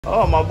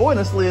Oh, my boy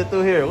done slid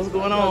through here. What's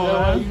going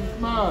on,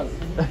 man?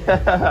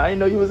 I didn't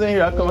know you was in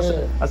here.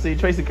 I see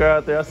Tracy car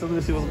out there. I said, let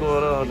me see what's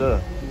going on, though.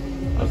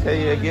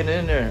 Okay, yeah, getting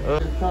in there.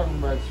 Talking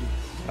about you.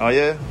 Oh,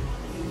 yeah?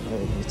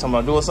 You talking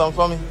about doing something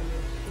for me?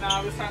 No,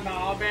 I was talking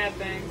about all bad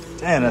things.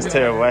 Damn, that's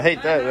terrible. I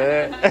hate that,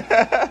 man.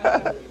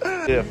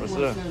 Yeah, for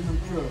sure.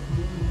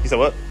 You said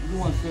what? You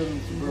want to sell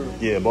them Suburban?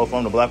 Yeah, both of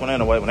them, the black one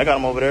and the white one. They got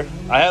them over there.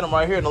 I had them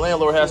right here, and the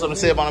landlord had something to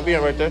say about them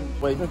being right there.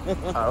 Wait. All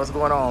right, what's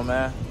going on,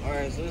 man? All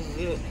right, so this is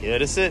it. Yeah,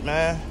 this it,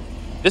 man.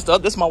 This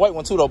is my white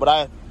one too, though. But you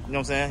know what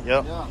I'm saying?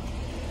 Yep. Yeah.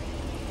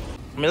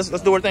 I mean,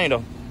 let's do our thing,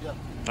 though. Yeah.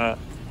 All right.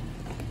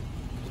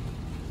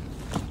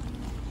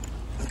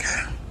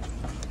 Okay.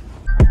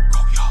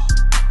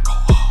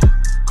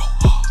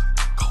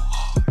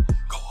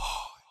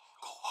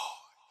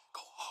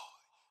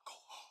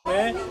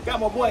 Man, got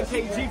my boy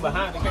KG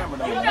behind the camera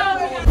though.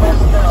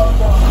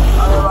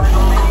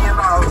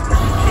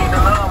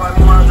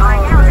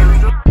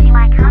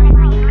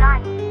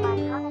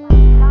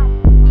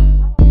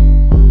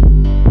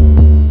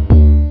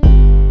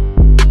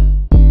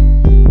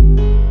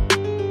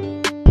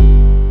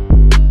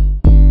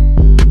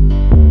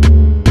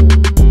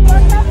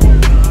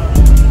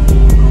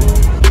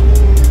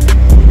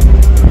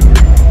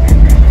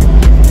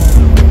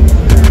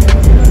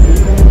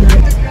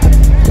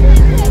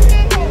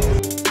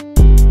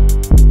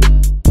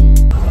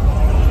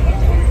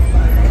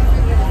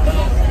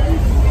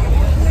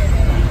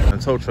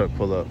 Tow truck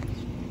pull up.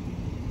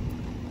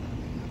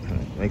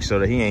 Make sure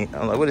that he ain't.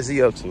 I'm like, what is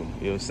he up to? You know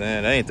what I'm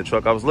saying? That ain't the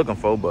truck I was looking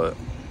for, but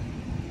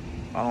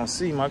I don't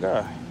see my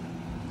guy.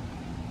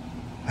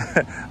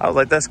 I was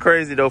like, that's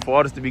crazy though, for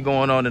all this to be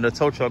going on and the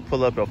tow truck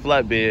pull up a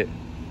flatbed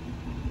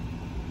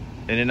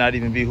and it not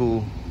even be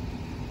who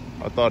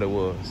I thought it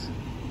was.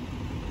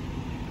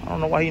 I don't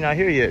know why he not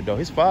here yet though.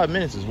 His 5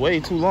 minutes is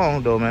way too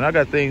long though, man. I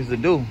got things to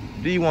do.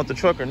 Do you want the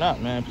truck or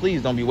not, man?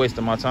 Please don't be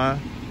wasting my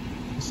time.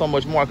 There's so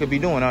much more I could be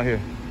doing out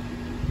here.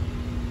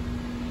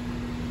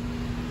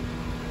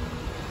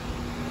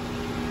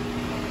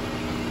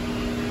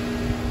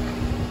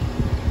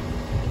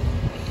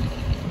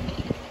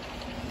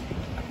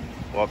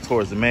 Walk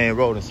towards the main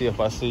road and see if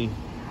I see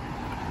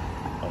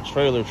a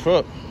trailer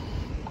truck.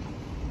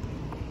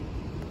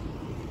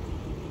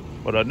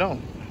 But I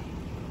don't.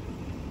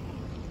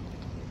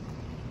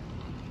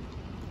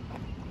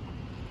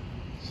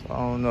 So I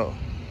don't know.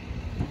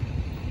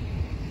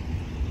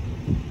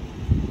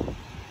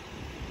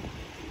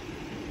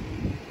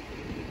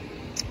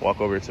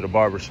 Walk over to the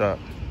barber shop.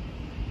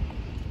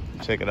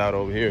 Check it out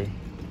over here.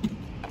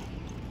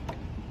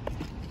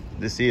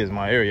 This is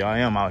my area. I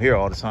am out here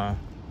all the time.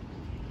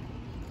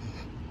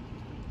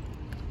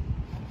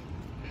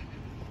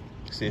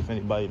 See if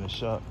anybody in the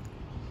shop.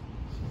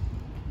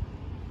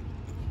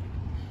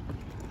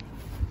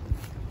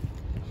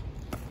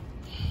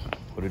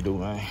 What it do,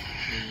 man?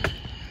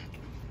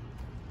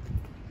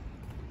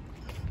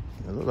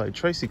 It look like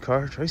Tracy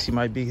car. Tracy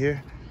might be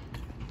here.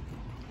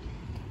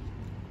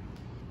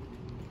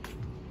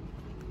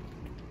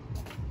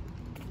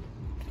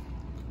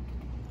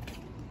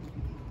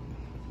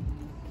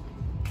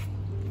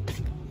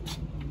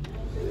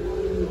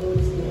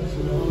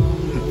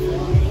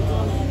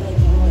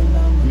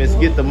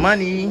 Get the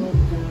money.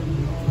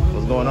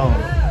 What's going on?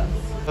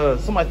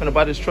 Somebody finna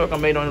buy this truck. I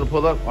made on him to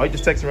pull up. Oh, he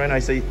just texted me right now.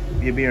 He said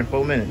you'll be here in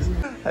 4 minutes.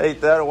 Hey,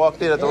 Dad, I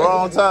walked in at the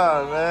wrong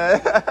time, man.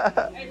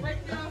 Hey,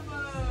 break me off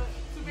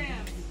 2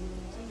 bands.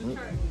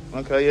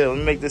 Okay, yeah. Let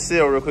me make this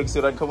seal real quick. See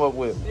what I can come up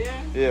with.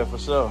 Yeah? Yeah, for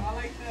sure. I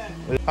like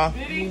that. Huh?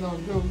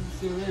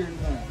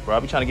 Bro, I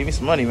be trying to give me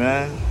some money,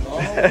 man.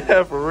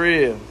 Oh. For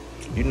real.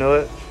 You know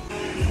it.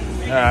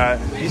 All right.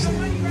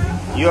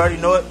 You already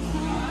know it.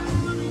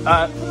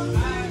 All right.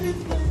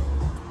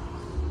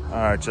 All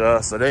right,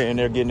 y'all. So they in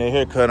there getting their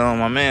hair cut on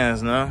my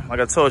mans now.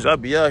 Like I told you, I'll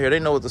be out here. They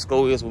know what the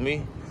score is with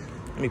me.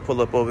 Let me pull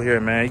up over here,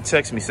 man. He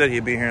texted me, said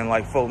he'd be here in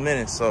like 4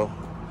 minutes. So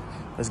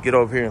let's get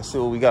over here and see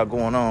what we got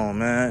going on,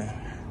 man.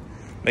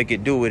 Make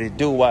it do what it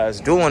do while it's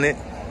doing it.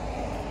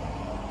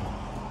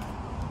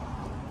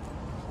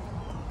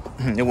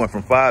 It went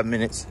from 5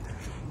 minutes,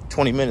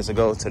 20 minutes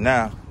ago to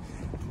now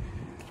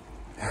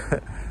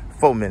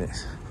 4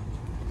 minutes.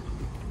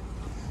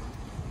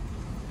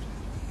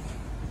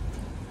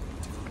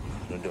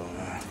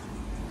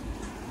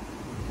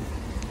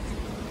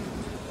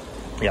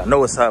 Yeah, I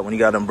know it's hot when you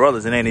got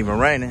umbrellas. It ain't even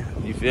raining.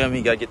 You feel me?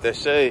 You gotta get that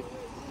shade.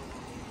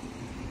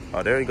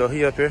 Oh, there you go.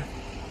 He up here.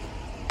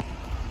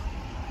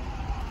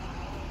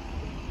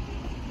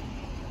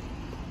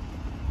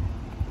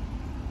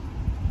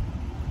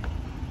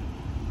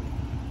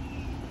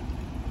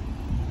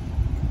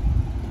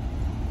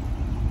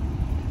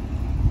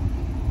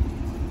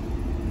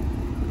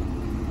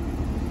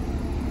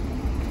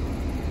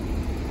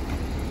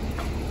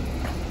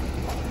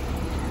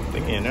 I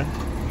think he in there.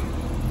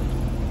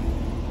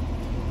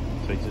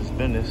 Take this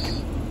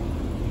business.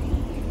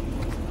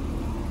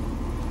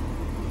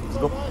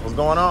 What's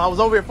going on? I was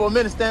over here for a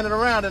minute standing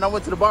around and I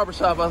went to the barber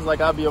shop. I was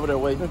like, I'll be over there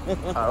waiting.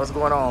 All right, what's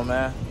going on,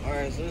 man? All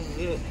right, so this is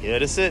it. Yeah,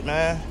 this it,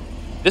 man.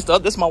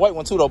 This my white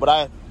one too, though, but you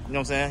know what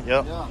I'm saying?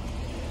 Yep. Yeah.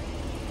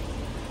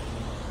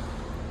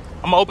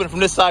 I'm gonna open it from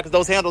this side because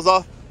those handles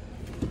off.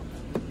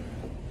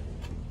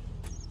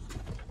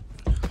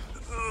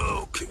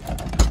 Okay.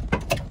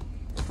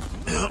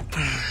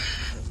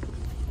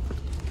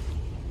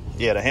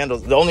 Yeah, the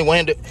handles. The only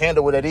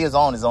handle that is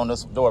on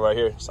this door right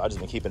here. So I just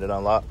been keeping it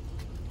unlocked.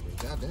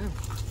 Goddamn.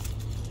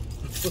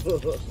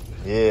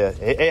 Yeah,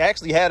 it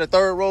actually had a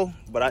third row,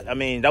 but I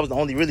mean, that was the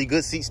only really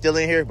good seat still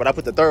in here. But I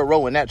put the third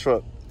row in that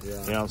truck. Yeah.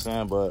 You know what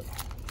I'm saying? But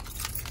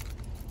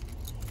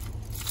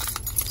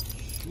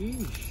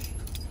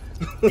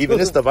even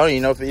this stuff, I don't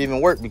even know if it even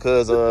worked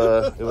because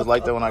it was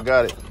like that when I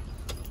got it.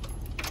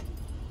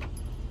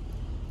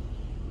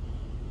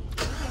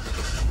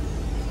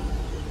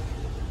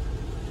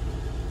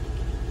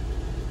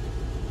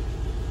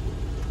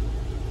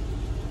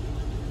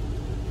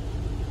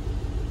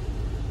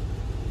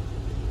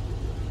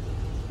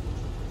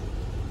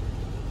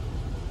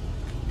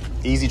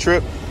 Easy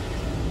trip?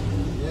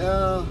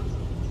 Yeah.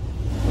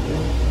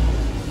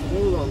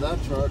 Smooth on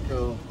that truck.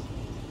 The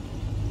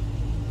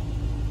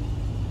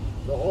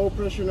oil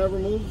pressure never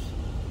moves?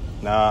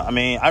 Nah, I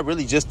mean, I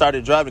really just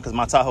started driving because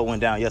my Tahoe went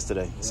down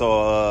yesterday. Yeah.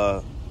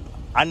 So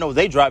I know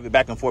they drive it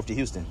back and forth to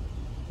Houston.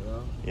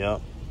 Yeah.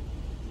 Yep.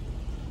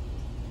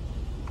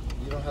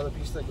 You don't have the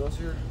piece that goes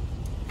here?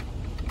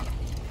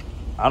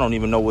 I don't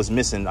even know what's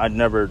missing. I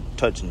never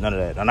touched none of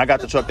that. And I got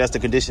the truck, that's the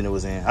condition it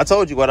was in. I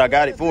told you what I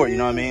got it for, you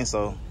know what I mean?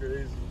 So,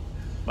 crazy.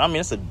 I mean,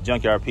 it's a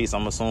junkyard piece,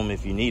 I'm assuming,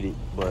 if you need it,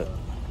 but.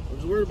 I'm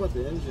just worried about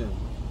the engine.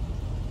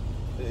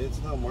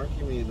 It's not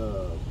marking me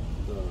the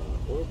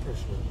oil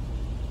pressure.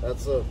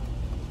 That's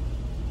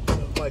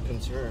my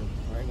concern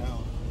right now.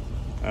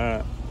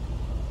 Alright.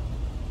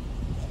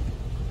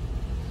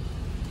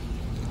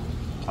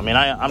 I mean,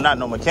 I'm not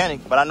no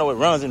mechanic, but I know it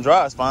runs and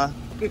drives fine.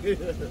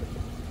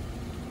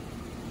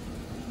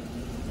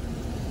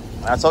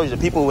 I told you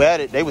the people who had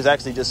it, they was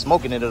actually just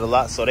smoking it a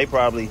lot, so they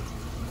probably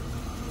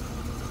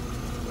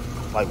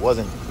like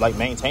wasn't like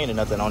maintaining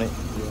nothing on it.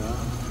 Yeah.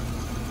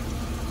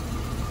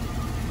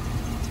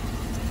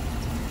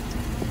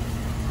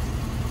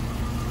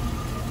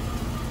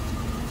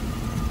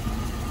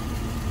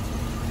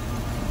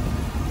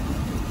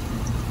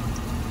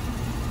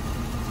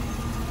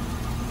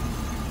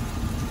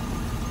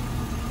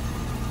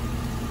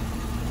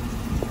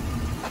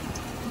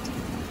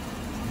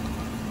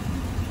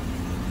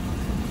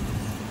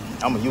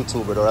 I'm a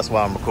YouTuber though, that's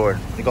why I'm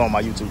recording. You go on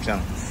my YouTube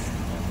channel.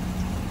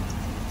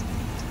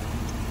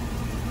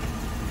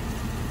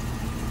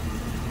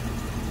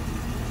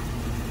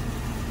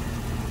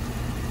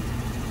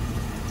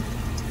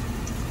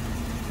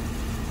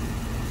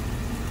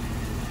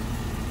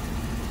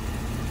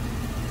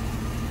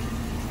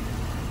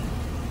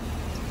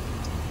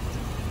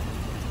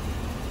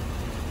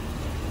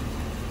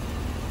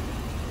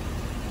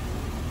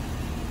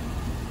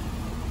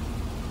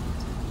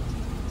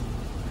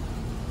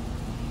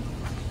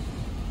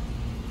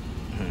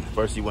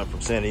 First you went from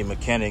saying a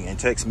mechanic and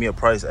text me a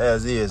price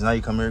as is. Now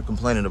you come here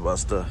complaining about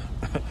stuff.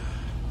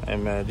 Hey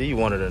man, do you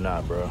want it or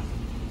not, bro?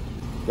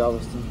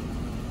 Galveston.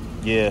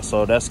 Yeah,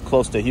 so that's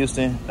close to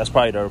Houston. That's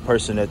probably the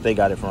person that they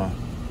got it from.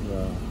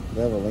 Yeah,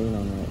 they have a lien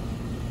on that.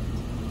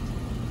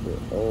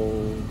 They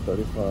owe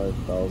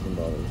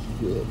 $35,000.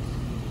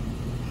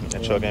 Shit.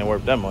 That truck ain't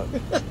worth that much.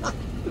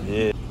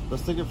 Yeah.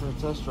 Let's take it for a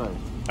test drive.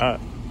 All right.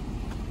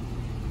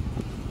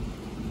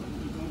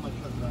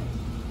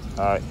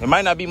 All right. It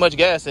might not be much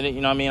gas in it,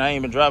 you know what I mean? I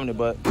ain't been driving it,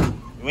 but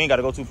we ain't got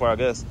to go too far, I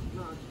guess.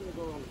 No, I'm just going to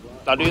go on the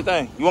block. I'll do your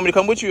thing. You want me to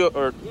come with you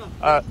or? Yeah. All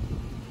right.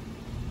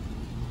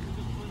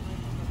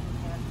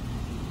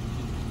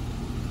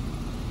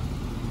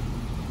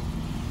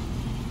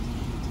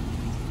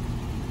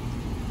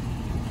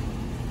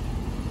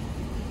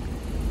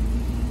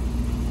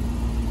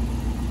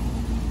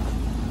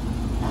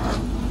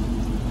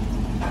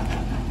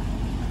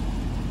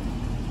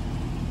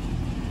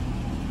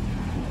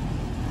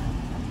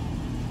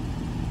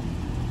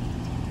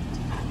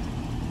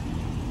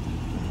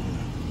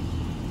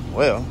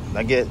 Well,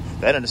 I get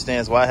that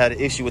understands why I had an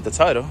issue with the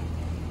title.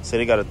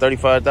 Said they got a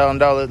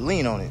 $35,000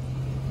 lien on it.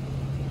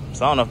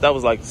 So I don't know if that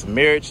was like some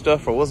marriage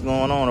stuff or what's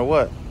going on or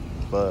what.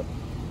 But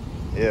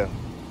yeah.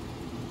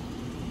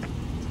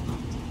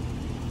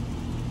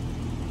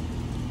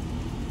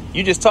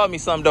 You just taught me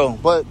something though.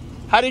 But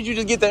how did you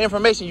just get the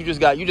information you just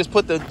got? You just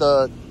put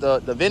the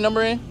VIN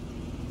number in?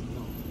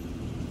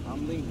 No.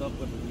 I'm linked up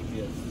with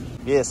the GPS.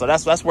 Yeah, so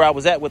that's where I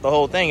was at with the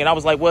whole thing. And I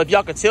was like, well, if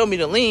y'all could tell me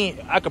the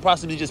lien, I could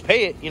possibly just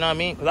pay it. You know what I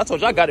mean? Because I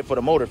told you I got it for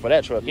the motor for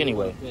that truck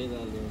anyway. Pay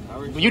that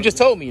lien. You just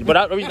told me.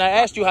 But the reason I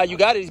asked you how you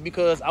got it is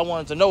because I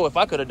wanted to know if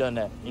I could have done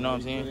that. You know what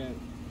I'm saying?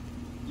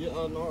 Yeah,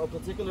 no, a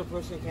particular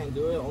person can't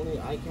do it. Only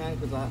I can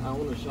because I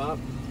own a shop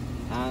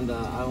and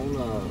I own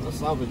a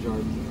salvage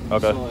yard.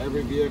 Okay. So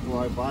every vehicle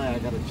I buy, I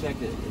got to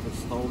check it if it's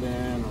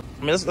stolen. Or...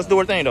 I mean, let's do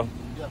our thing, though.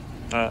 Yeah.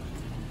 All right.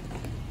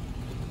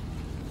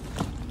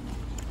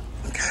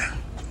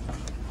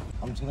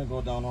 I'm just going to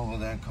go down over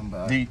there and come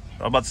back. I'm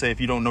about to say, if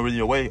you don't know really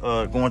your way,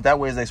 going that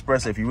way is the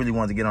express if you really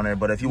want to get on there.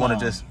 But if you want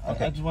to just...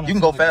 Okay. You can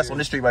go fast on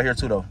this street right here,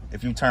 too, though.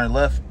 If you turn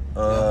left,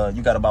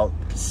 you got about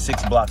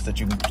 6 blocks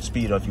that you can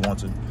speed up if you want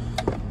to.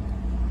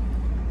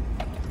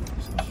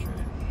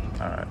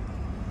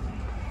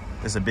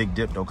 It's a big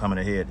dip though coming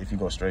ahead if you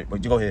go straight.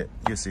 But you go ahead,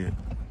 you'll see it.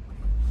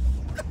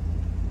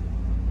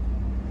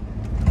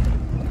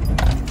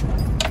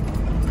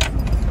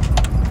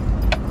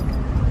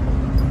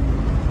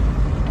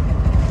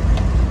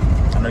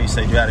 I know you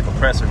said you had a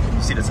compressor.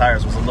 You see the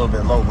tires was a little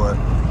bit low, but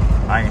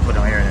I ain't put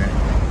no air in there.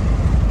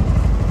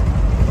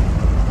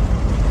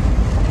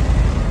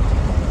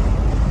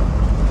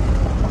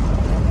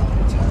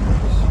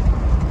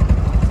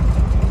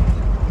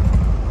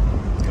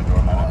 Your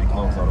door might not be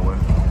closed all the way.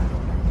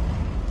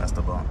 That's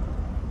the bump.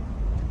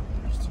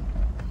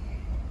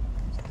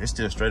 It's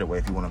still straight away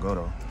if you want to go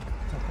though.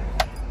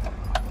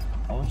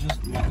 I was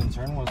just, my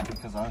concern was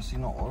because I see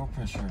no oil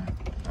pressure.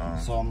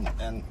 So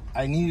and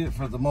I need it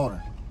for the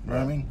motor. You know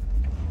what I mean?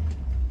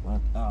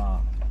 But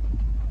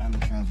and the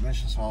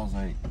transmission, so I was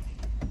like,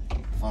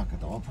 fuck, if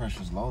the oil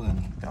pressure's low,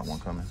 then Got one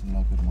coming. It's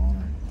no good motor.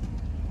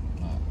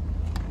 But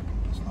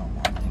it's not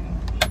working.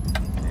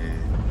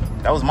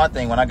 Yeah. That was my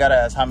thing. When I got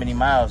asked how many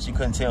miles, she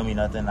couldn't tell me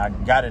nothing. I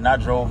got it and I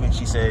drove it.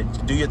 She said,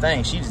 do your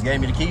thing. She just gave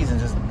me the keys and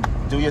just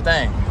do your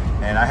thing.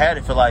 And I had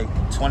it for like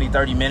 20,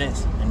 30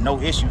 minutes and no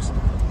issues.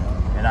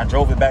 And I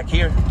drove it back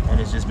here and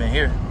it's just been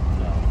here.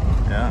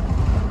 Yeah.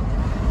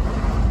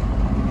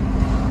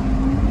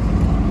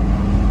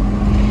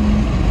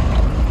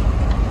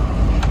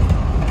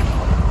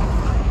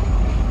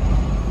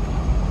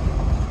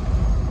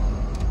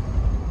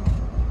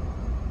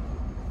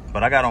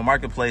 But I got on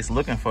Marketplace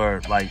looking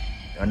for like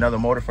another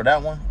motor for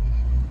that one.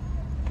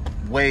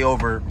 Way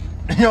over,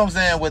 you know what I'm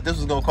saying, what this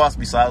was gonna cost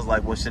me. So I was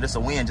like, well shit, it's a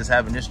win just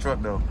having this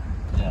truck though.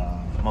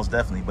 Yeah. Most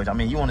definitely. But I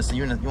mean, you want to see,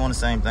 you want the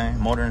same thing,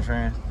 motor and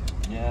trans.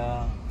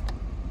 Yeah.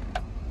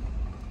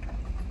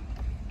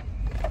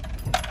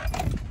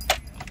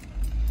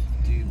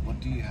 Dude, what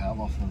do you have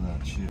off of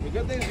that shit? The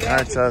good thing is All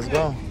right, so let's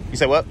go. You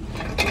say what?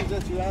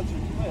 that you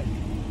answered quick.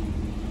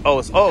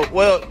 Oh,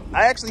 well,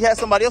 I actually had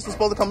somebody else who was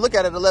supposed to come look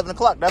at it at 11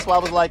 o'clock. That's why I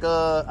was like,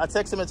 I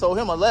texted him and told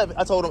him 11.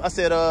 I told him, I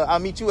said, I'll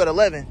meet you at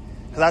 11.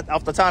 Because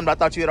off the time, I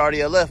thought you had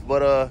already left.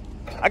 But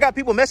I got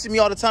people messaging me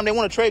all the time. They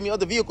want to trade me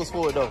other vehicles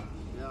for it, though.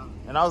 Yeah.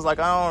 And I was like,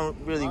 I don't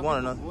really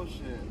want to know.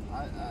 Bullshit.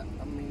 I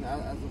mean,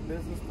 as a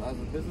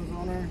business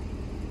owner,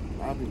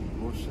 I'll be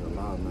bullshit a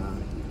lot,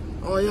 man.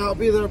 Oh, yeah, I'll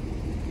be there.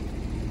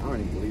 I don't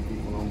even believe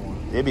people no more.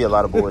 It'd be a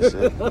lot of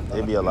bullshit.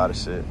 It'd be a lot of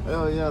shit.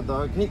 Hell yeah,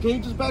 dog. Can you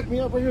just back me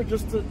up right here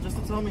just to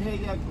tell me, hey,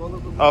 yeah, go a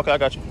little bit more. Okay, I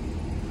got you.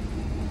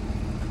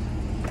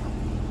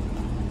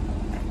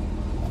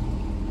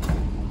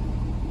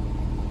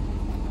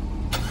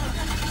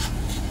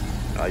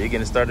 Oh, you're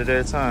getting started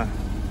every time.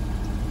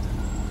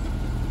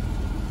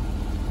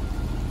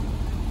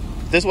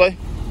 This way.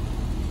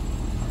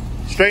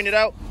 Straighten it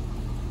out.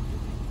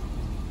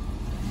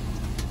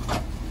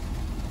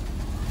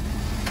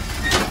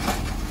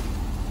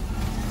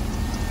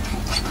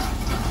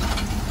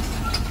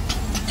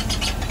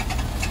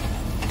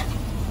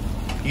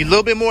 You a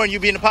little bit more and you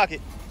be in the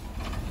pocket.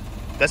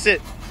 That's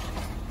it.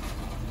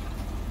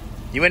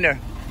 You in there.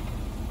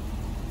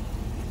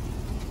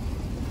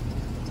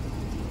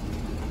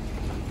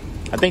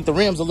 I think the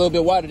rim's a little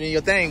bit wider than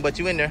your thing, but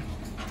you in there.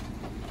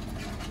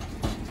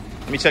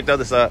 Let me check the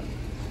other side.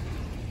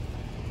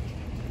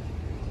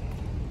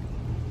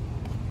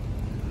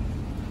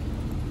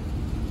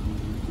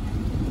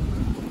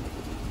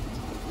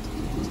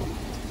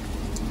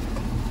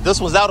 This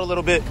one's out a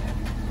little bit.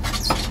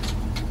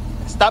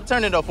 Stop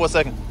turning though for a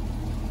second.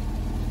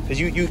 Cause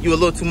you a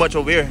little too much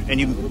over here and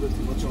you. A little bit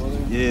too much over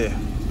there? Yeah.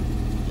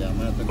 Yeah, I'm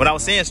gonna have to When I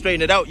was saying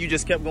straighten it out, you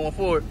just kept going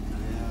forward. Yeah,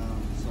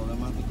 so I'm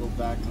gonna have to go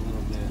back a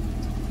little bit.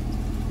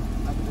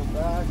 I have to go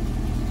back.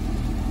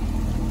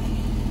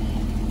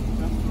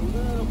 Just a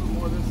little bit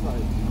more this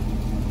side.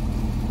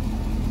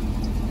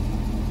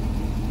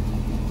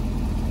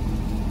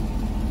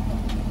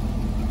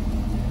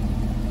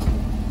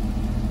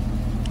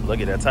 Look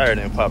at that tire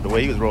didn't pop the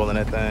way he was rolling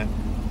that thing.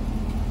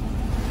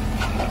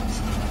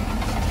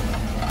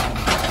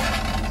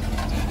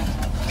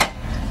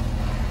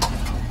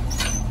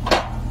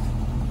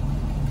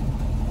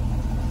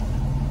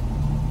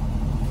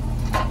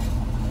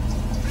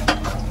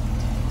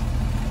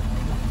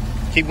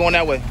 Keep going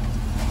that way.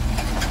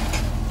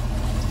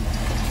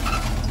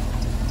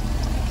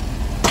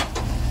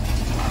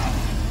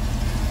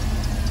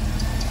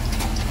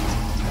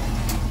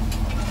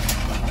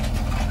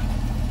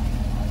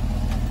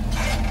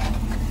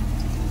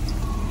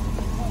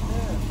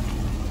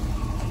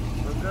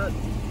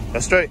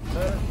 That's straight.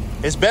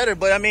 It's better,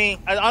 but I mean,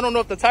 I don't know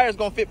if the tire's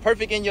gonna fit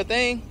perfect in your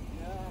thing.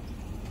 Yeah.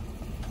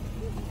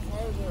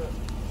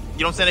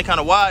 You know what I'm saying? They're kind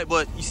of wide,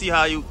 but you see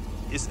how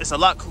it's a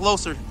lot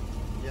closer.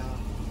 Yeah.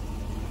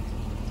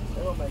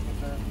 It'll make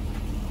it there.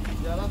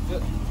 Yeah, that's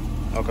good.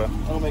 Okay.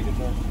 It'll make it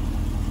there.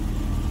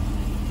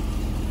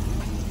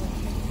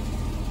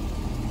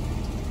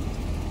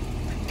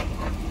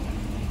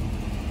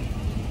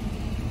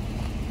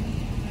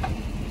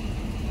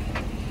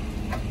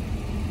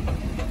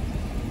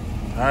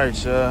 All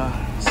right, y'all.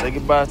 Say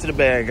goodbye to the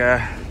bad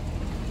guy.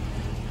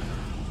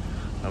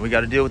 Now we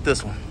got to deal with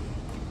this one.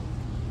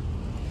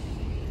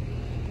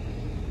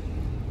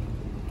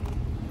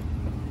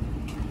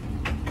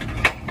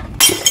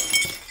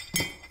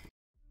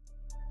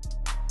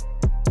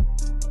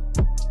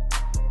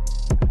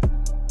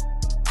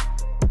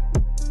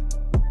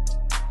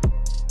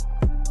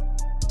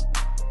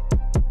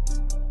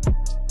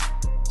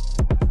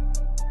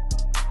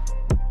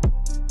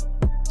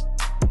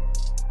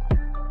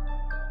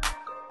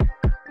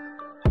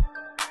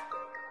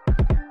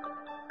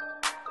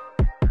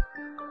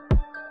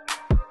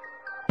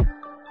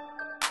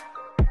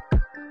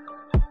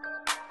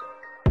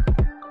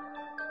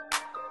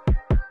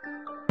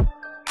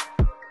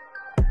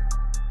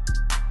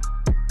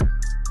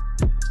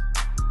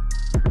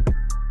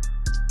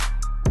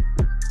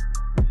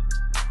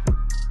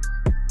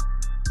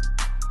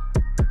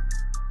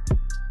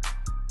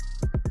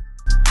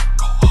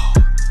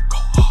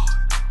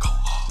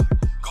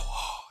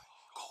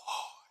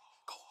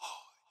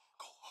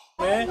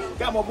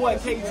 got my boy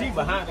KG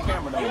behind the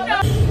camera though.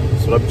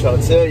 That's what I be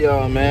trying to tell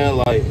y'all, man.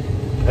 Like,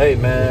 hey,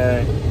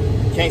 man,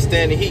 can't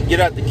stand the heat, get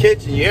out the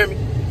kitchen, you hear me?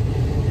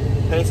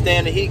 Can't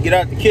stand the heat, get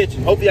out the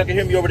kitchen. Hopefully y'all can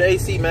hear me over the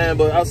AC, man.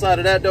 But outside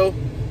of that, though,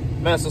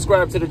 man,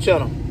 subscribe to the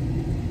channel.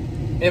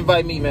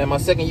 Invite me, man, my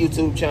second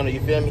YouTube channel, you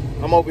feel me?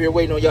 I'm over here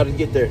waiting on y'all to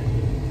get there.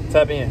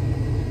 Tap in.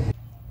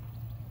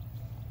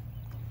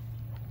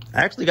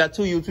 I actually got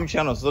 2 YouTube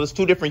channels, so there's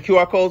 2 different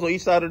QR codes on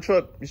each side of the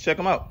truck. Just check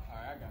them out. All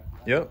right, I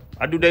got you. Yep,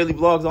 I do daily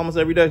vlogs almost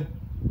every day.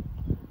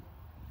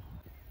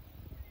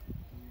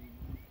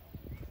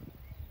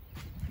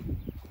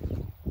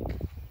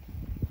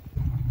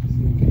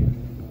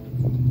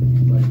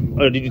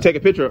 Oh, did you take a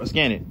picture or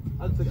scan it?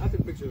 I took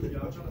a picture of it.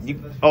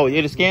 Oh, you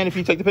had to scan if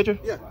you take the picture?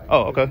 Yeah.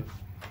 Oh, okay.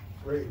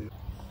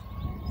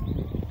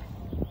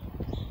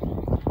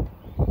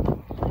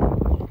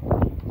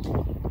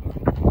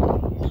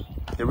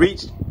 It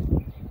reached?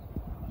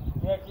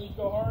 Yeah, KG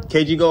Go Hard?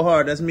 KG Go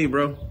Hard, that's me,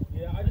 bro.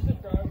 Yeah, I just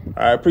subscribed.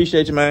 I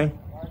appreciate you, man.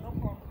 All right, no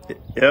problem.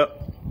 Yep.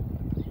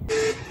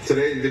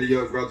 Today's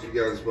video is brought to you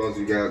guys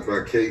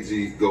by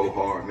KG Go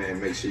Hard,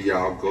 man. Make sure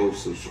y'all go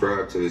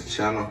subscribe to his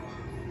channel.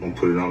 I'm gonna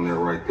put it on there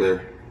right there. You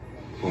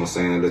know what I'm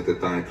saying? Let the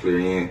thing clear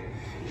in.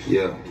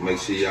 Yeah, make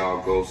sure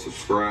y'all go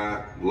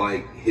subscribe,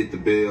 like, hit the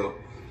bell.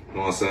 You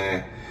know what I'm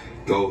saying?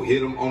 Go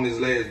hit him on his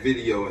last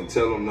video and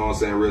tell him, you know what I'm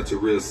saying, Real to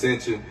Real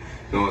sent you. You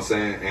know what I'm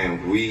saying?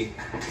 And we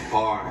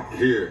are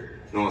here,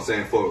 you know what I'm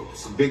saying, for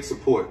some big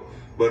support.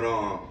 But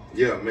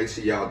yeah, make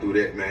sure y'all do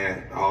that,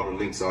 man. All the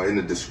links are in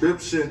the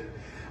description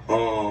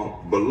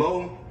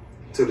below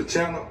to the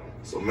channel.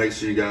 So make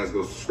sure you guys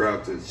go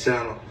subscribe to the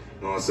channel.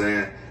 You know what I'm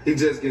saying? He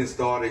just getting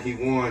started. He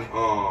won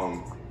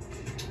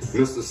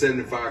Mr.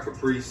 75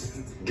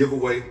 Caprice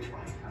giveaway.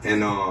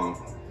 And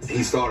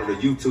he started a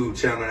YouTube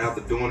channel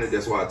after doing it.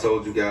 That's why I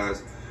told you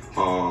guys,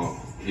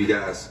 you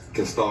guys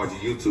can start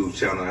your YouTube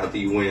channel after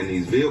you win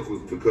these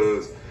vehicles,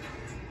 because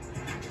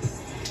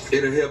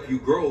it'll help you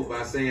grow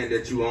by saying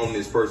that you own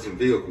this person's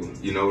vehicle.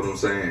 You know what I'm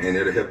saying? And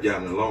it'll help you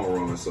out in the long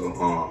run.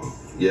 So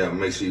yeah,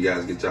 make sure you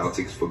guys get y'all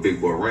tickets for Big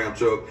Boy Ram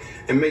Truck,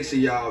 and make sure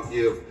y'all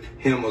give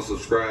him a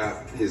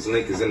subscribe. His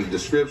link is in the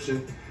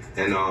description.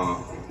 And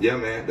yeah,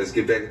 man, let's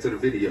get back into the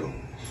video.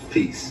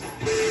 Peace.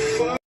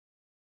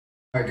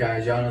 Alright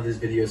guys, y'all know this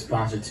video is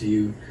sponsored to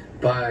you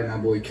by my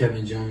boy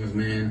Kevin Jones,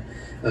 man,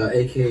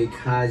 aka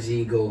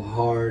KG Go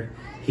Hard.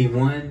 He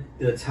won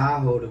the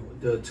Tahoe,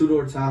 the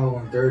 2-door Tahoe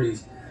on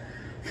 30s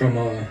from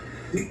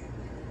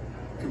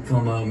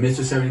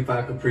Mr.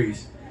 75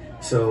 Caprice.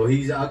 So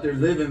he's out there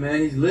living, man.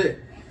 He's lit.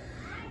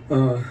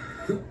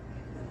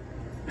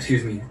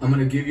 Excuse me. I'm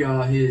gonna give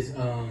y'all his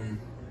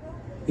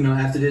you know,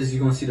 after this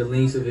you're gonna see the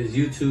links of his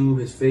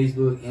YouTube, his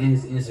Facebook, and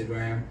his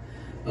Instagram,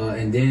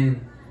 and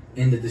then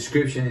in the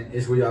description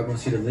is where y'all gonna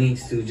see the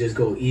links to just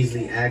go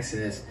easily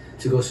access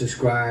to go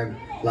subscribe,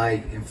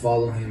 like, and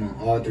follow him on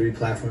all 3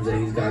 platforms that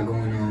he's got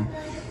going on.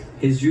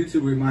 His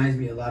YouTube reminds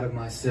me a lot of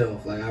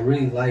myself. Like, I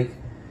really like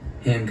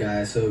him,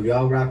 guys. So if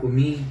y'all rock with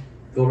me,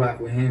 go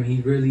rock with him.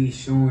 He really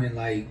showing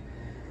like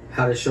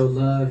how to show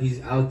love. He's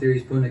out there.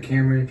 He's putting the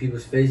camera in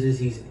people's faces.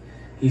 He's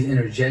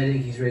energetic.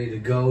 He's ready to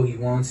go. He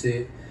wants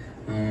it.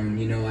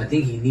 You know, I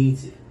think he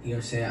needs it. You know what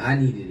I'm saying? I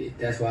needed it.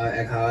 That's why I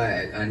act how I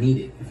act. I need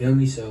it. You feel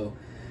me? So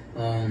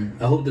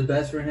I hope the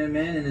best for him,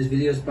 man. And this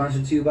video is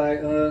sponsored to you by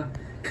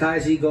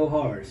KG Go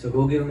Hard. So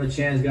go give him a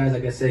chance, guys.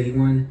 Like I said, he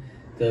won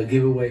the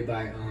giveaway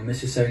by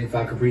Mr.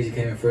 75 Caprice. He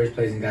came in first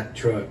place and got the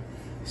truck.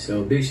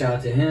 So big shout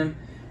out to him.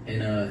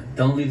 And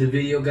don't leave the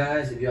video,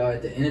 guys. If y'all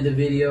at the end of the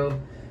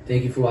video,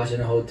 thank you for watching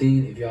the whole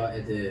thing. If y'all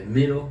at the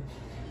middle,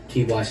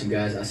 keep watching,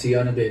 guys. I'll see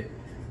y'all in a bit.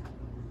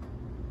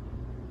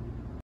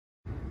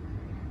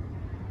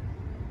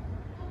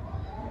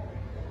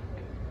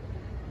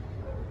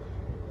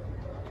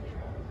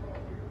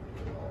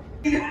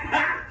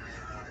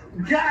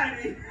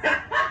 Got it.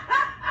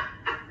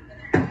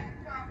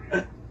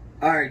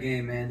 Alright,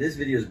 gang, man. This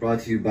video is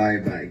brought to you by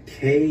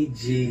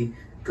KG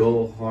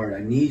Go Hard. I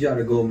need y'all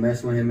to go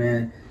mess with him,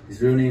 man.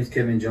 His real name's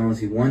Kevin Jones.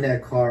 He won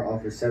that car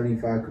off of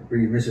 75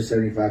 Caprice, Mr.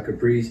 75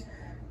 Caprice.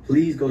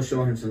 Please go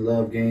show him some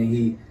love, gang.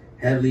 He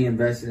heavily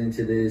invested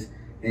into this.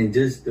 And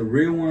just the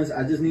real ones,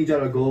 I just need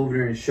y'all to go over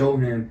there and show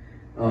him,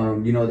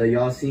 you know, that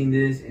y'all seen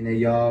this and that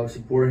y'all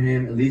support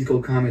him. At least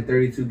go comment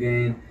 32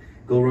 gang.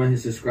 Go run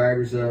his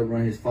subscribers up,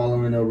 run his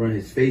following up, run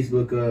his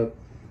Facebook up.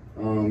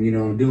 You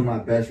know, I'm doing my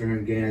best for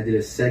him, gang. I did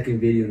a second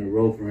video in a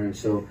row for him.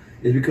 So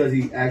it's because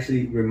he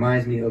actually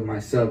reminds me of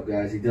myself,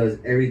 guys. He does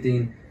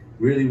everything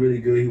really, really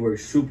good. He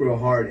works super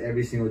hard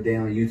every single day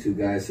on YouTube,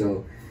 guys.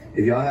 So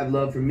if y'all have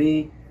love for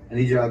me, I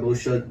need y'all to go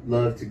show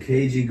love to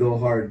KG Go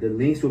Hard. The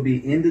links will be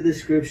in the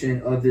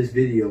description of this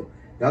video.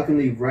 Y'all can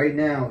leave right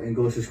now and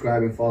go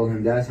subscribe and follow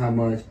him. That's how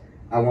much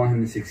I want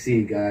him to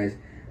succeed, guys.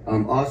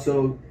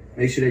 Also,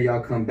 make sure that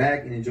y'all come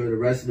back and enjoy the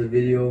rest of the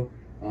video.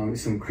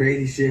 Some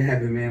crazy shit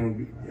happened, man,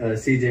 when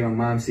CJ and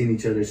my mom seen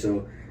each other.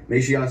 So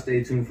make sure y'all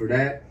stay tuned for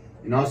that.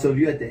 And also, if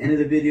you're at the end of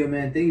the video,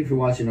 man, thank you for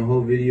watching the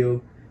whole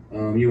video.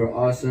 You were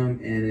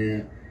awesome.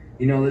 And,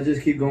 you know, let's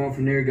just keep going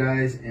from there,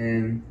 guys.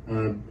 And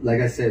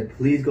like I said,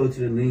 please go to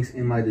the links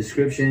in my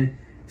description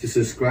to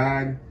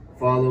subscribe,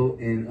 follow,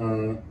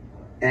 and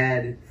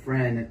add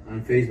friend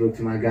on Facebook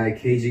to my guy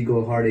KG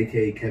Go Hard,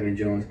 aka Kevin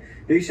Jones.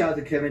 Big shout out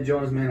to Kevin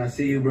Jones, man. I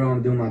see you, bro.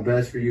 I'm doing my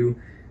best for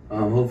you.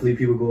 Hopefully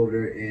people go over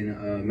there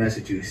and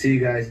message you. See you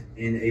guys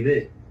in a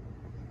bit.